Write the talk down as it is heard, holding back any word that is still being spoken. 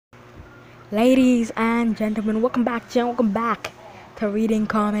Ladies and gentlemen, welcome back to reading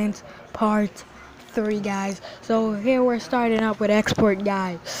comments part 3, guys. So here we're starting up with expert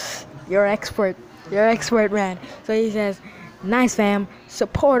guy. You're expert, man. So he says, "Nice fam,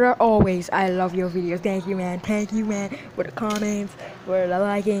 supporter always. I love your videos. Thank you, man. For the comments, for the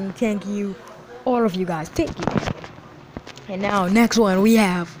liking. Thank you, all of you guys. Thank you." And now next one we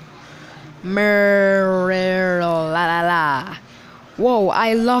have la. Whoa,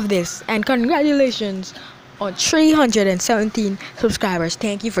 I love this, and congratulations on 317 subscribers.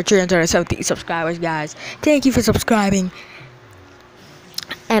 Thank you for 317 subscribers, guys. Thank you for subscribing,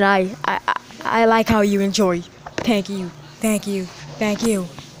 and I like how you enjoy. Thank you.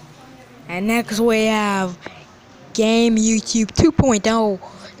 And next we have Game YouTube 2.0.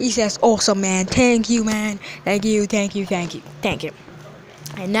 He says, "Awesome, man. Thank you, man. Thank you.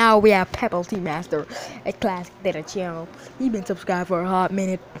 And now we have Pebble Tea Master, a classic data channel. He's been subscribed for a hot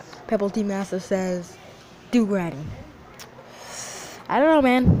minute. Pebble Tea Master says, "Do granny." I don't know,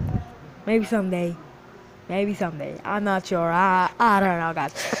 man. Maybe someday. I'm not sure. I don't know,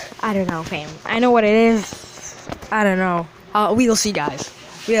 guys. I don't know, fam. I know what it is. I don't know. We'll see, guys.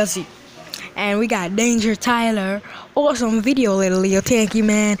 We'll see. And we got Danger Tyler. Awesome video, little Leo. Thank you,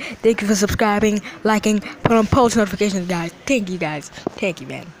 man. Thank you for subscribing, liking, put on post notifications, guys. Thank you, guys. Thank you,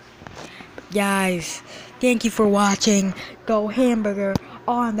 man. Guys, thank you for watching. Go hamburger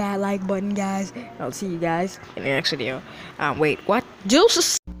on that like button, guys. I'll see you guys in the next video. Wait, what?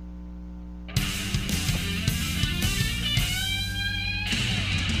 Juices.